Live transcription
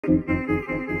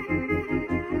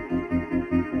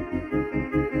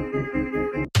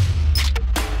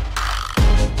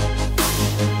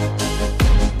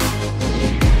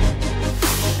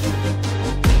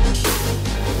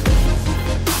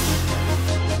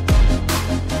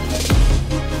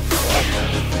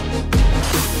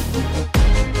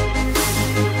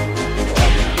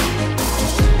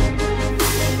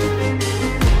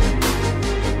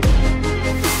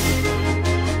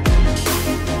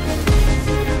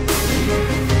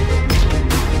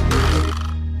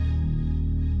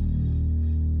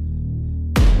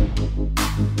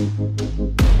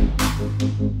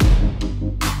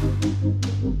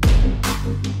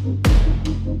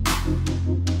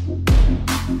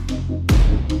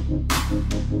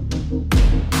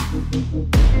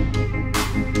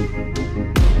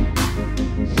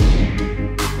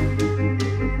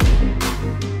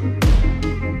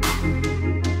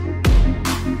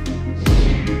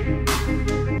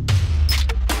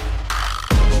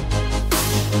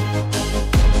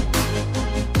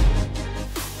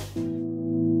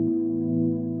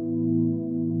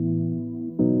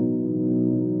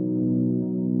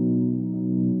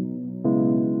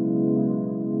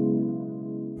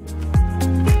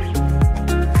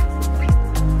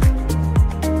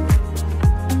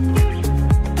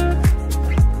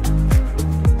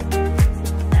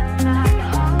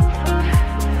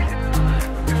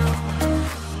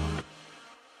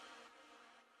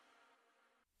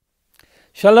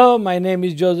Shalom, my name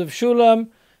is Joseph Shulam,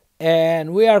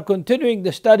 and we are continuing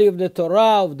the study of the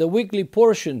Torah, of the weekly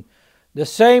portion, the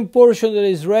same portion that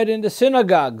is read in the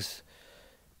synagogues.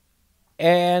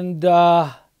 And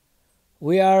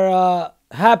we are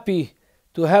happy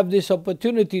to have this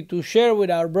opportunity to share with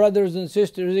our brothers and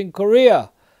sisters in Korea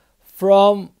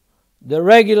from the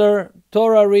regular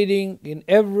Torah reading in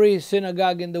every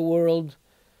synagogue in the world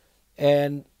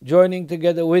and joining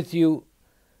together with you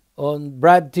on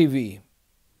BRADTV.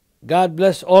 God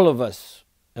bless all of us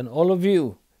and all of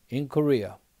you in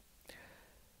Korea.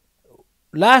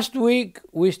 Last week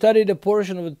we studied a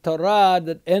portion of the Torah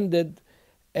that ended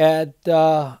at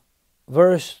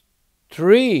verse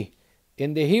 3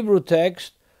 in the Hebrew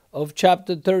text of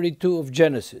chapter 32 of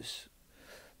Genesis.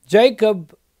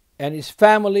 Jacob and his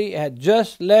family had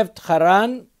just left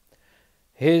Haran,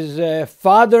 his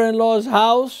father-in-law's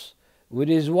house, with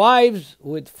his wives,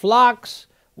 with flocks,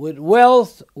 with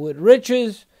wealth, with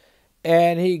riches,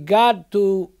 and he got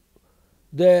to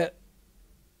the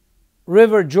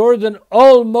river Jordan,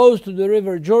 almost to the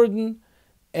river Jordan,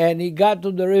 and he got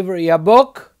to the river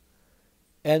Yabok,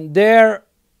 and there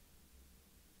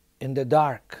in the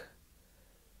dark,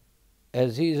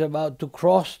 as he is about to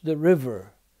cross the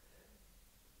river,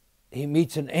 he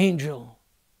meets an angel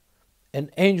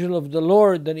of the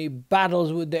Lord, and he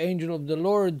battles with the angel of the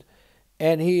Lord,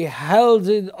 and he held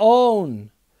his own,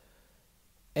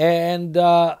 and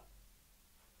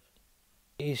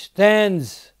he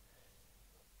stands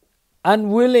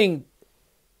unwilling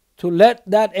to let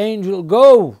that angel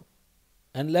go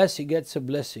unless he gets a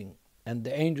blessing. And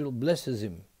the angel blesses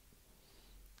him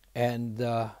and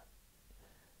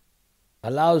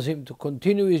allows him to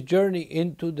continue his journey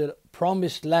into the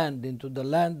promised land, into the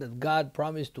land that God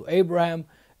promised to Abraham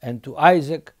and to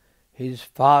Isaac, his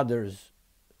fathers,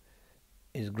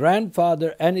 his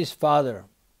grandfather and his father,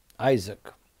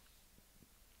 Isaac.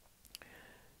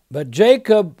 But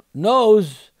Jacob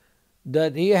knows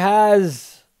that he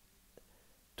has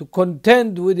to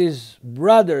contend with his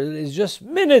brother that is just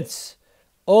minutes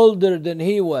older than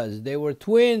he was. They were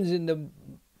twins in the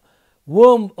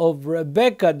womb of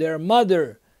Rebekah, their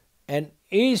mother, and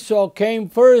Esau came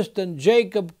first and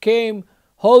Jacob came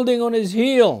holding on his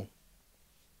heel.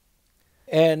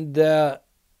 And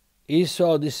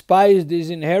Esau despised his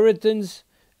inheritance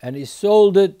and he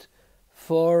sold it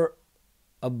for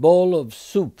a bowl of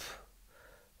soup,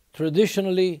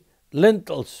 traditionally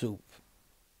lentil soup.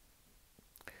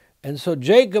 And so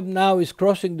Jacob now is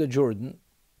crossing the Jordan,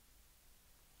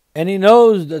 and he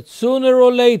knows that sooner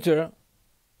or later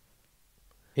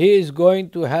he is going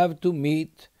to have to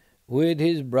meet with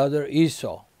his brother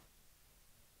Esau.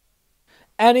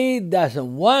 And he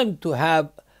doesn't want to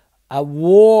have a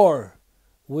war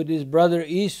with his brother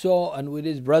Esau and with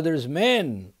his brother's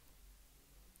men.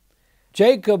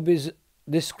 Jacob is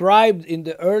described in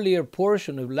the earlier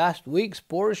portion of last week's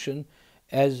portion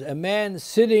as a man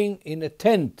sitting in a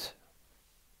tent,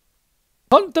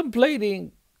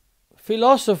 contemplating,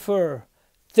 philosopher,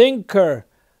 thinker,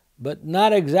 but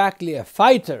not exactly a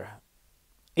fighter.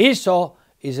 Esau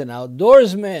is an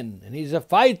outdoorsman, and he's a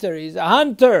fighter, he's a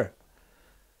hunter.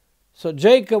 So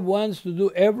Jacob wants to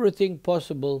do everything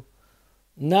possible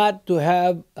not to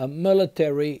have a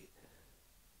military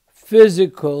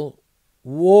physical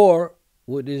war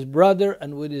with his brother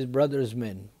and with his brother's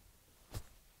men.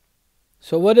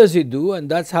 So what does he do? And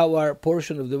that's how our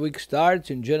portion of the week starts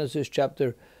in Genesis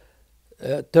chapter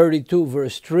 32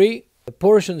 verse 3. The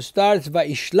portion starts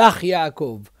וישלח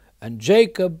Yaakov, and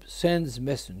Jacob sends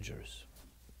messengers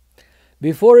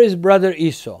before his brother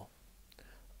Esau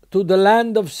to the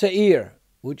land of Seir,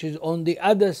 which is on the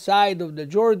other side of the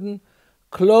Jordan,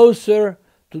 closer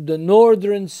to the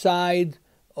northern side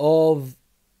of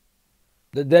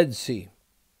the Dead Sea.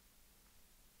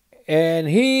 And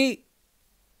he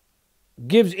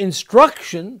gives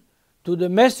instruction to the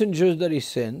messengers that he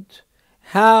sent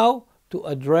how to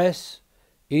address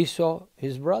Esau,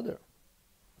 his brother.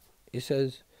 He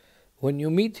says, when you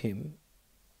meet him,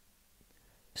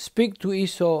 speak to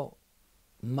Esau,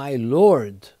 my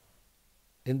Lord,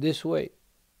 in this way.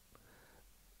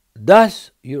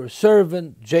 Thus your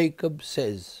servant Jacob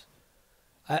says.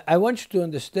 I want you to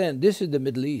understand, this is the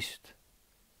Middle East.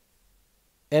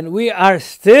 And we are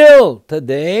still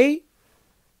today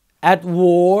at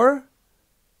war,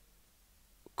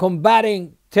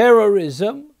 combating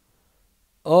terrorism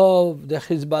of the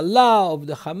Hezbollah, of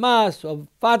the Hamas, of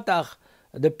Fatah,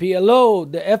 the PLO,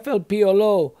 the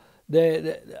FLPLO,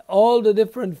 all the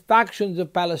different factions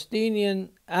of Palestinian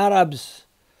Arabs,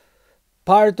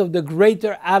 part of the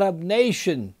greater Arab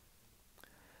nation.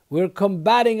 We're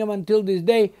combating them until this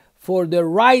day for the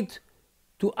right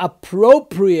to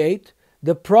appropriate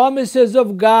the promises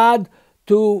of God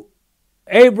to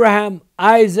Abraham,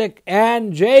 Isaac,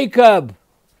 and Jacob.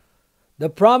 The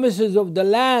promises of the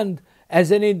land as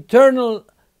an eternal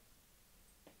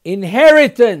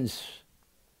inheritance.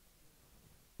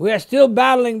 We are still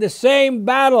battling the same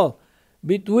battle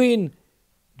between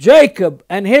Jacob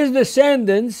and his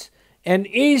descendants and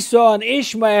Esau and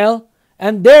Ishmael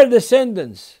and their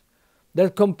descendants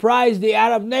that comprise the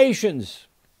Arab nations.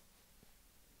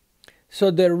 So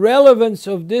the relevance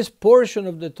of this portion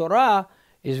of the Torah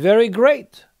is very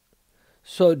great.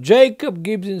 So Jacob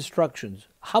gives instructions.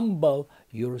 Humble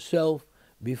yourself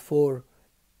before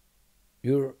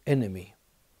your enemy.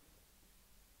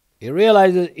 He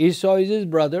realizes Esau is his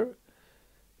brother.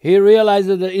 He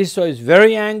realizes that Esau is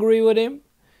very angry with him.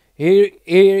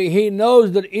 He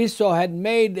knows that Esau had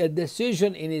made a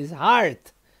decision in his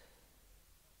heart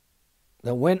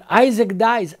that when Isaac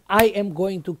dies, I am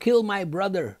going to kill my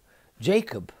brother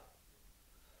Jacob.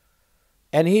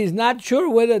 And he's not sure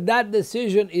whether that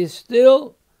decision is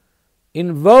still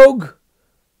in vogue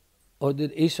or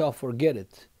did Esau forget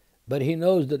it. But he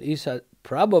knows that Esau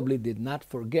probably did not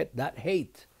forget that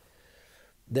hate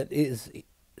that is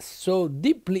so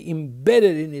deeply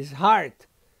embedded in his heart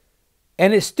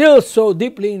and is still so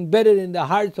deeply embedded in the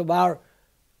hearts of our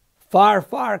far,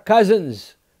 far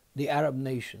cousins, the Arab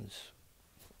nations.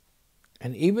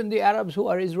 And even the Arabs who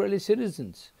are Israeli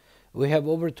citizens. We have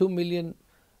over 2 million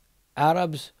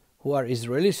Arabs who are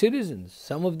Israeli citizens.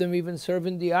 Some of them even serve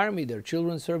in the army. Their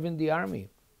children serve in the army.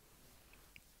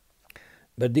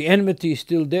 But the enmity is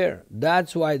still there.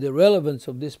 That's why the relevance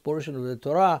of this portion of the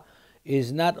Torah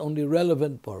is not only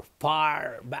relevant for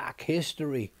far back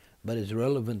history, but is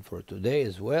relevant for today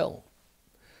as well.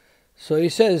 So he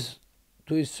says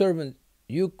to his servant,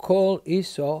 you call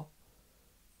Esau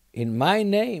in my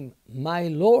name, my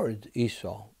Lord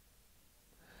Esau,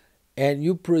 and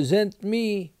you present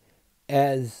me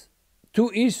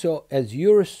to Esau as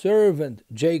your servant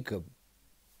Jacob.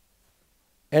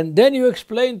 And then you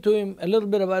explain to him a little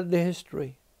bit about the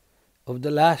history of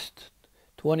the last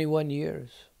 21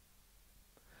 years.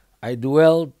 I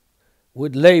dwelled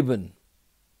with Laban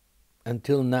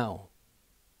until now.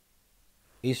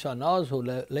 Esau knows who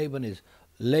Laban is.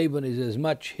 Laban is as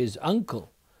much his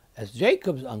uncle as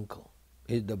Jacob's uncle.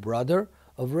 He's the brother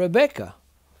of Rebekah,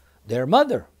 their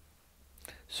mother.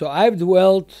 So I've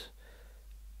dwelt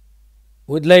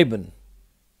with Laban.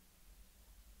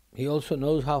 He also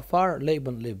knows how far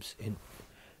Laban lives,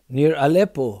 near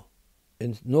Aleppo,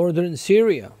 in northern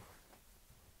Syria,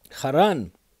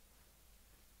 Haran.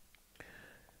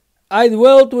 I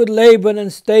dwelt with Laban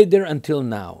and stayed there until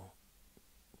now.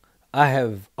 I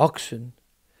have oxen,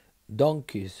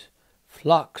 donkeys,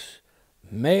 flocks,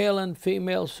 male and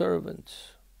female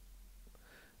servants.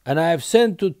 And I have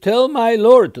sent to tell my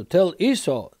Lord, to tell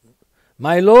Esau,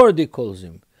 my Lord he calls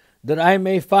him, that I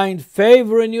may find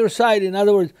favor in your sight. In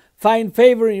other words, find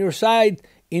favor in your sight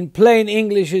in plain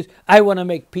English is, I want to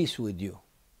make peace with you.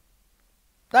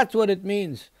 That's what it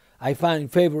means. I find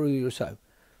favor in your sight.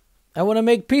 I want to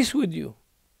make peace with you.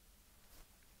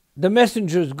 The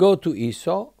messengers go to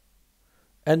Esau,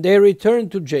 and they return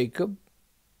to Jacob,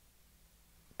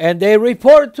 and they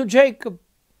report to Jacob,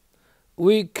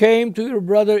 we came to your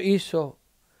brother Esau,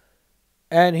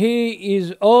 and he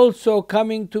is also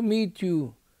coming to meet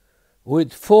you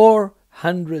with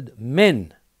 400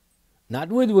 men, not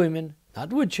with women,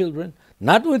 not with children,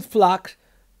 not with flocks,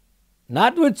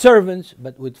 not with servants,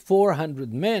 but with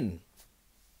 400 men.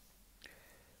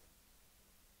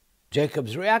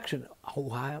 Jacob's reaction,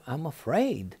 oh, I'm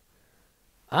afraid.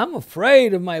 I'm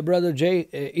afraid of my brother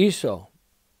Esau.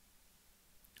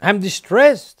 I'm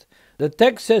distressed. The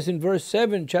text says in verse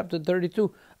 7, chapter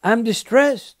 32, I'm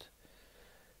distressed.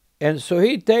 And so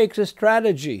he takes a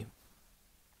strategy.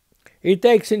 He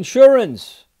takes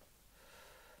insurance.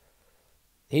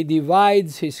 He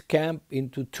divides his camp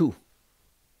into two.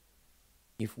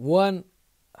 If one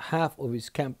half of his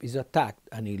camp is attacked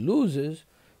and he loses,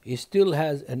 he still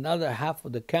has another half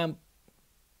of the camp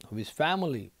of his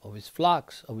family, of his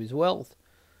flocks, of his wealth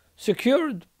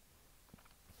secured.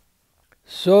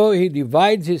 So he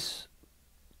divides his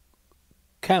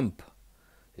camp,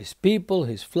 his people,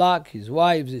 his flock, his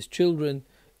wives, his children,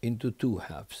 into two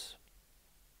halves.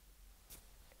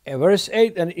 In verse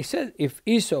 8, and he says, if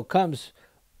Esau comes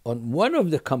on one of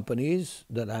the companies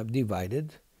that I've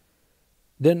divided,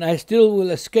 then I still will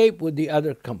escape with the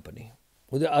other company,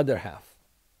 with the other half.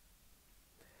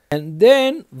 And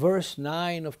then verse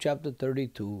 9 of chapter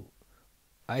 32,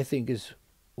 I think is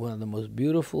one of the most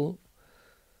beautiful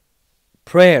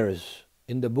prayers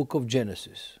in the book of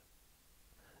Genesis.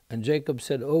 And Jacob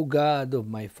said, O God of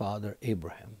my father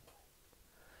Abraham,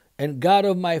 and God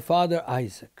of my father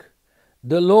Isaac,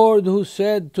 the Lord who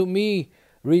said to me,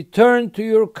 return to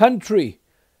your country,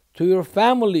 to your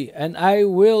family, and I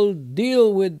will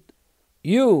deal with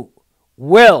you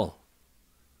well,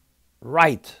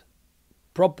 right,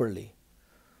 properly.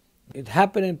 It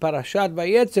happened in Parashat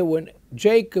Vayetze when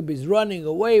Jacob is running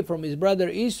away from his brother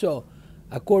Esau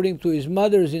according to his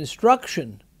mother's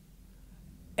instruction.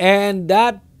 And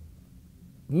that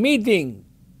meeting,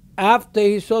 after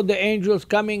he saw the angels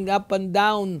coming up and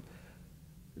down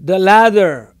the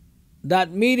ladder,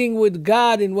 that meeting with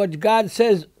God in which God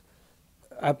says,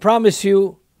 I promise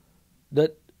you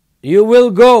that you will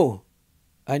go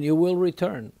and you will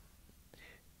return.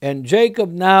 And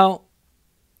Jacob now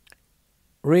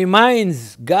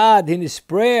reminds God in his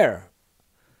prayer,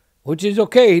 which is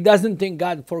okay. He doesn't think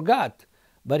God forgot,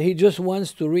 but he just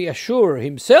wants to reassure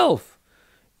himself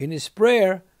in his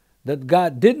prayer that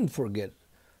God didn't forget.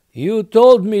 You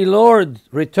told me, Lord,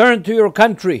 return to your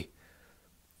country.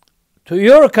 To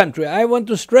your country. I want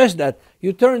to stress that.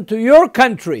 You turn to your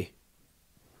country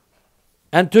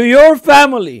and to your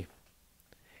family,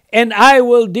 and I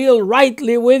will deal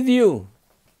rightly with you.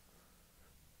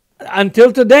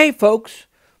 Until today, folks,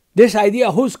 this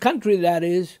idea whose country that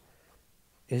is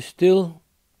still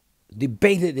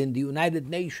debated in the United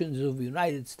Nations of the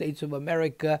United States of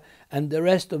America and the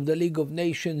rest of the League of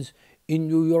Nations in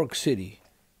New York City.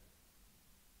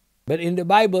 But in the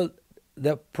Bible,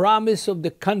 the promise of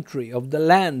the country, of the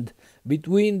land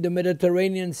between the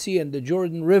Mediterranean Sea and the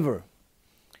Jordan River,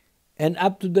 and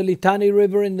up to the Litani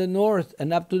River in the north,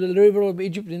 and up to the river of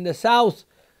Egypt in the south,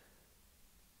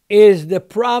 is the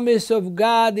promise of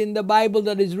God in the Bible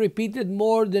that is repeated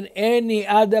more than any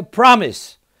other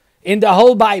promise in the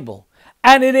whole Bible.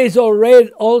 And it is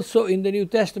already also in the New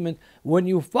Testament when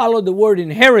you follow the word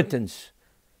inheritance,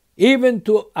 even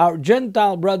to our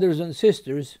Gentile brothers and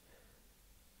sisters,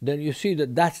 then you see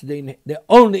that that's the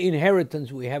only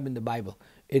inheritance we have in the Bible.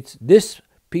 It's this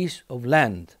piece of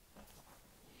land.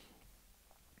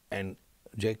 And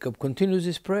Jacob continues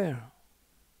his prayer.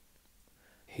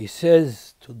 He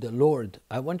says to the Lord,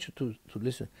 I want you to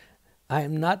listen, I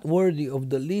am not worthy of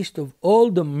the least of all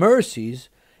the mercies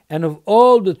and of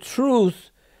all the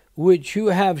truth which you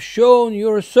have shown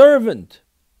your servant.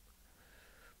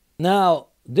 Now,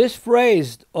 this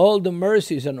phrase, all the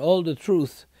mercies and all the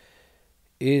truth,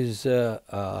 is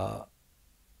a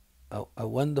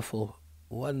wonderful,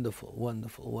 wonderful,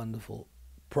 wonderful, wonderful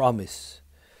promise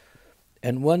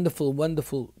and wonderful,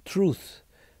 wonderful truth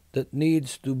that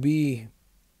needs to be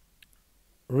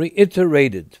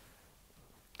reiterated,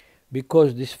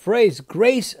 because this phrase,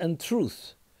 grace and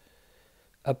truth,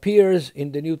 appears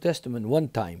in the New Testament one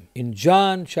time. In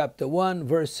John chapter 1,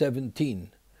 verse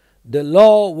 17, the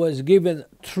law was given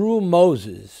through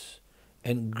Moses,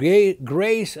 and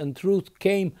grace and truth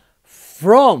came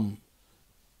from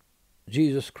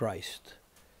Jesus Christ.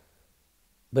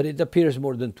 But it appears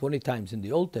more than 20 times in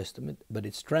the Old Testament, but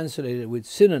it's translated with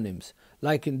synonyms,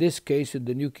 like in this case in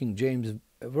the New King James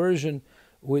Version,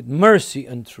 with mercy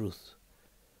and truth.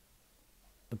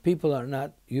 The people are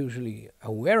not usually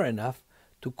aware enough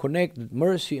to connect that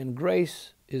mercy and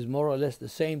grace is more or less the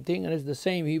same thing, and it's the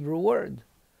same Hebrew word.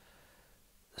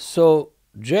 So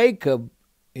Jacob,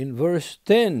 in verse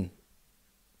 10,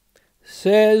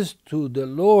 says to the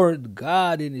Lord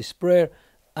God in his prayer,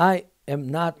 I am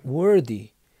not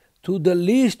worthy to the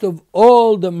least of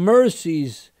all the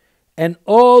mercies and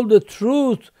all the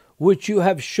truth which you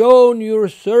have shown your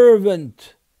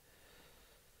servant.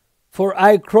 For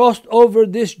I crossed over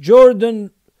this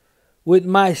Jordan with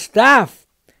my staff,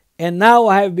 and now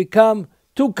I have become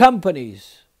two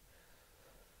companies.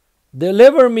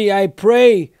 Deliver me, I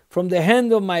pray, from the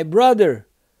hand of my brother,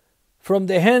 from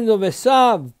the hand of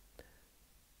Esau,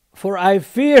 for I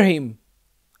fear him,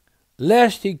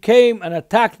 lest he came and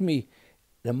attacked me,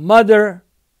 the mother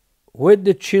with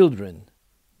the children.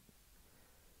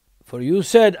 For you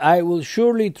said, I will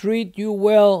surely treat you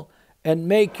well and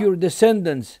make your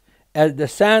descendants as the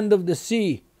sand of the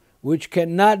sea, which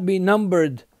cannot be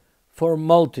numbered for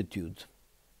multitude.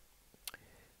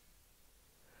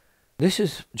 This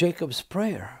is Jacob's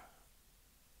prayer.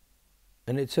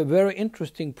 And it's a very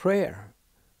interesting prayer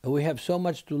that we have so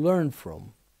much to learn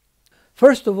from.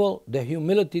 First of all, the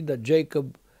humility that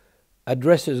Jacob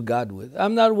addresses God with.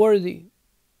 I'm not worthy.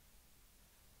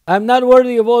 I'm not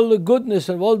worthy of all the goodness,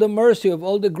 of all the mercy, of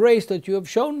all the grace that you have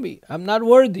shown me. I'm not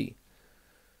worthy.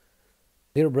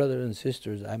 Dear brothers and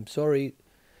sisters, I'm sorry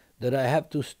that I have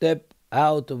to step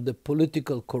out of the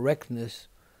political correctness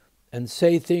and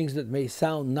say things that may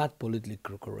sound not politically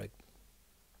correct.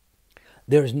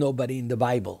 There's nobody in the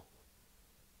Bible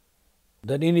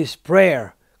that in his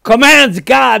prayer commands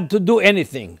God to do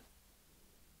anything.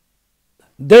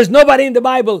 There's nobody in the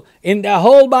Bible, in the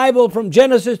whole Bible from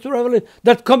Genesis to Revelation,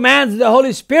 that commands the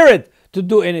Holy Spirit to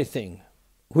do anything.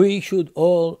 We should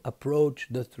all approach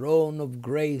the throne of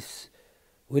grace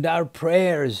with our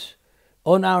prayers,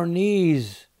 on our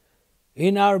knees,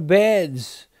 in our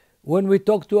beds, when we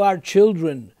talk to our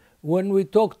children, when we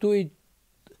talk to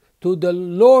the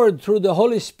Lord through the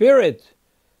Holy Spirit,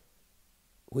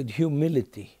 with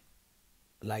humility,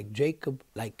 like Jacob,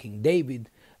 like King David,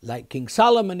 like King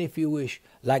Solomon, if you wish,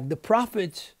 like the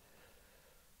prophets.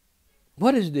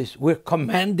 What is this? We're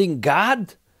commanding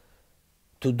God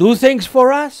to do things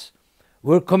for us?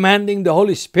 We're commanding the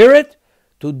Holy Spirit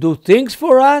to do things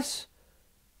for us?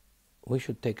 We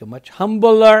should take a much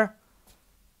humbler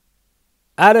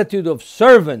attitude of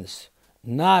servants,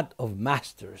 not of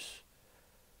masters.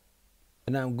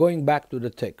 And I'm going back to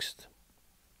the text.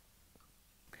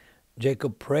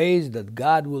 Jacob prays that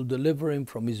God will deliver him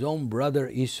from his own brother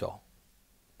Esau,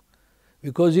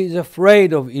 because he's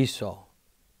afraid of Esau.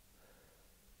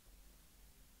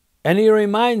 And he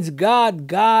reminds God,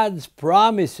 God's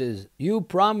promises. You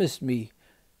promised me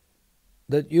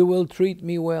that you will treat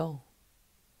me well.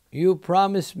 You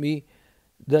promised me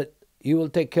that you will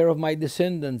take care of my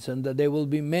descendants and that there will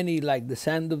be many like the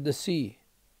sand of the sea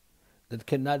that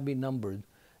cannot be numbered.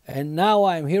 And now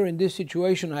I'm here in this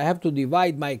situation. I have to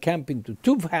divide my camp into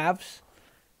two halves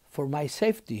for my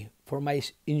safety, for my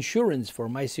insurance, for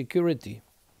my security.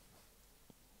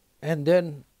 And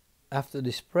then after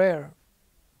this prayer,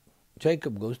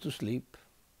 Jacob goes to sleep.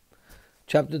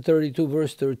 Chapter 32,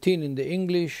 verse 13 in the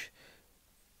English.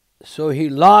 So he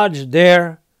lodged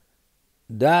there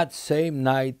that same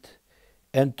night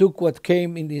and took what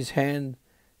came in his hand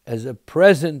as a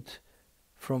present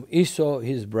from Esau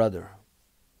his brother.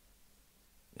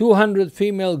 200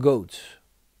 female goats,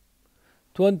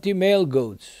 20 male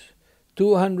goats,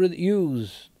 200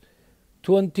 ewes,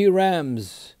 20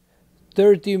 rams,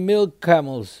 30 milk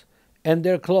camels, and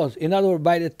their clothes. In other words,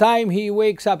 by the time he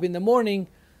wakes up in the morning,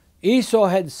 Esau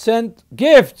had sent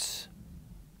gifts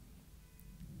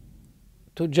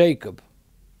to Jacob.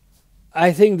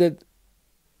 I think that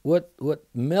what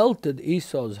melted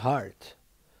Esau's heart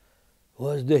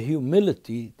was the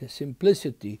humility, the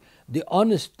simplicity, the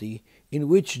honesty in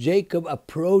which Jacob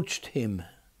approached him.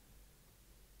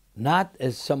 Not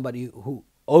as somebody who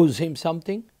owes him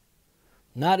something,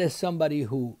 not as somebody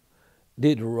who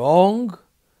did wrong,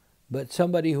 but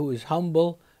somebody who is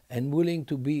humble and willing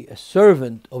to be a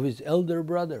servant of his elder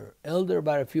brother, elder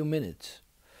by a few minutes.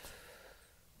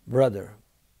 Brother.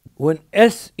 When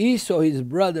Esau, his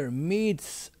brother,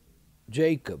 meets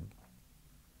Jacob,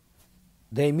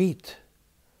 they meet.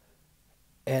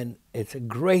 And it's a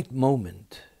great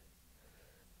moment.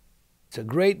 It's a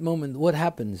great moment. What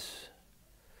happens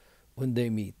when they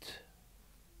meet?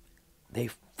 They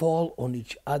fall on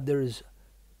each other's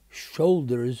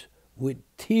shoulders with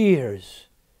tears.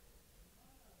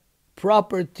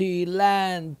 Property,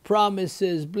 land,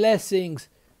 promises, blessings.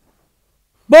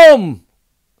 Boom!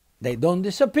 They don't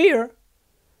disappear.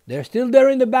 They're still there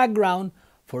in the background.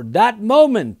 For that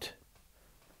moment,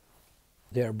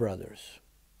 they're brothers.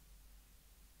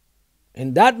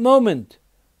 In that moment,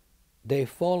 they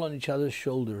fall on each other's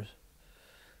shoulders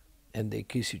and they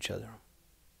kiss each other.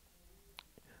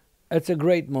 It's a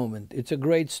great moment. It's a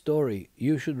great story.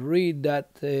 You should read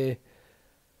that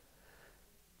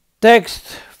text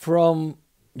from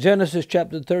Genesis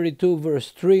chapter 32,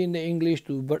 verse 3 in the English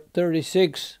to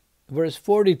 36, verse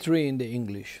 43 in the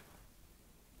English.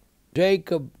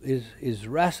 Jacob is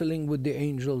wrestling with the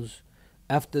angels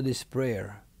after this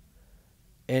prayer.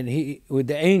 And he, with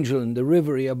the angel in the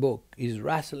river Yabok, he's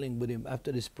wrestling with him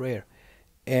after this prayer.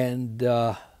 And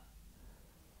then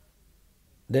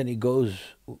he goes,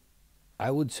 I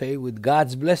would say, with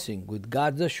God's blessing, with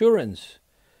God's assurance,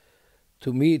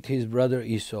 to meet his brother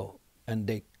Esau. And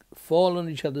they fall on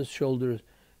each other's shoulders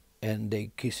and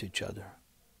they kiss each other.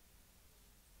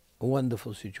 A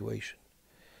wonderful situation.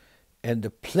 And the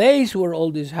place where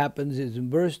all this happens is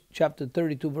in chapter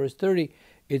 32, verse 30.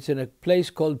 It's in a place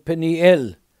called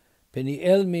Peniel.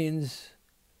 Peniel means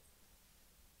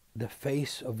the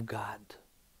face of God.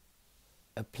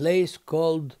 A place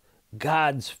called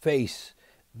God's face.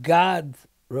 God's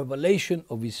revelation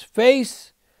of his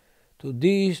face to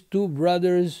these two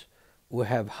brothers who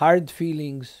have hard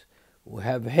feelings, who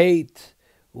have hate,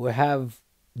 who have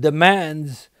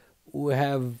demands, who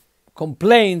have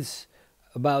complaints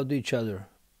about each other.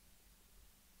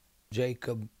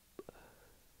 Jacob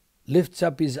lifts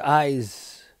up his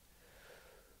eyes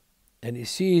and he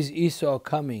sees Esau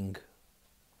coming.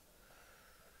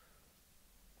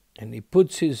 And he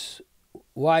puts his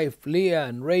wife Leah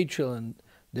and Rachel and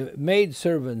the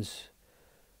maidservants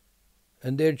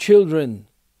and their children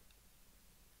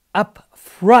up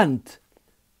front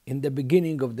in the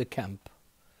beginning of the camp,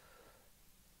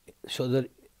 so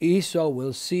that Esau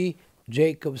will see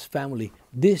Jacob's family.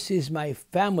 This is my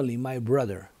family, my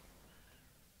brother.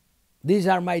 These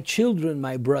are my children,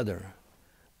 my brother.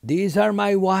 These are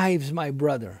my wives, my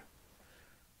brother.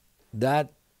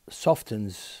 That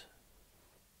softens.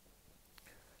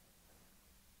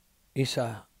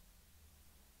 Esau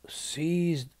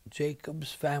sees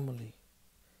Jacob's family.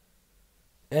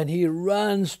 And he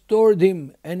runs toward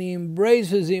him and he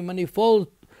embraces him and he falls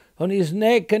on his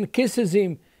neck and kisses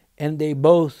him. And they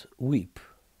both weep.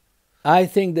 I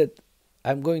think that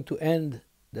I'm going to end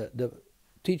the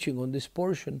teaching on this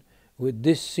portion with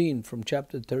this scene from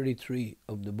chapter 33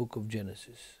 of the book of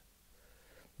Genesis.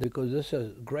 Because this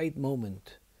is a great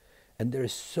moment. And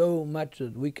there's so much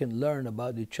that we can learn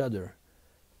about each other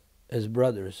as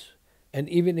brothers. And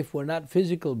even if we're not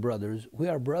physical brothers, we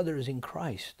are brothers in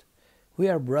Christ. We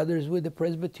are brothers with the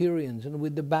Presbyterians and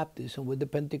with the Baptists and with the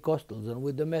Pentecostals and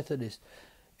with the Methodists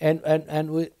and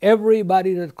with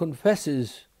everybody that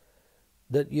confesses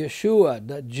that Yeshua,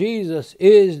 that Jesus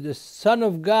is the Son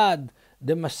of God,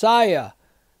 the Messiah,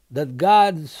 that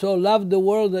God so loved the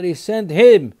world that he sent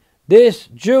him, this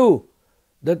Jew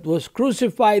that was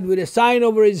crucified with a sign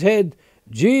over his head,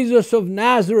 Jesus of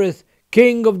Nazareth,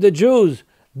 King of the Jews.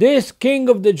 This King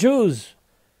of the Jews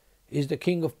is the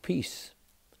King of peace.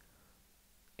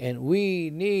 And we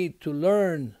need to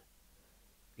learn.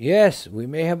 Yes, we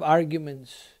may have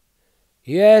arguments.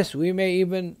 Yes, we may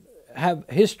even have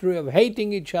history of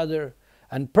hating each other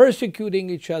and persecuting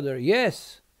each other.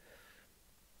 Yes.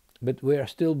 But we are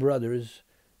still brothers,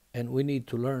 and we need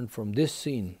to learn from this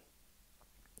scene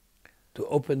to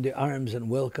open the arms and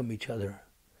welcome each other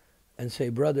and say,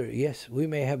 brother, yes, we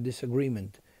may have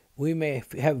disagreement. We may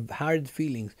have hard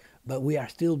feelings, but we are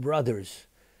still brothers.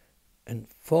 And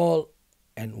fall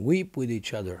and weep with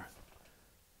each other,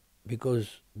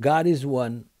 because God is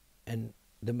one and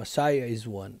the Messiah is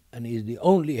one, and he is the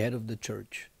only head of the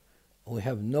church. We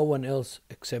have no one else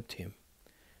except him.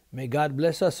 May God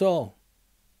bless us all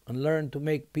and learn to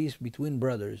make peace between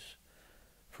brothers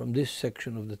from this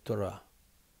section of the Torah.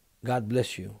 God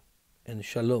bless you and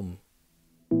shalom.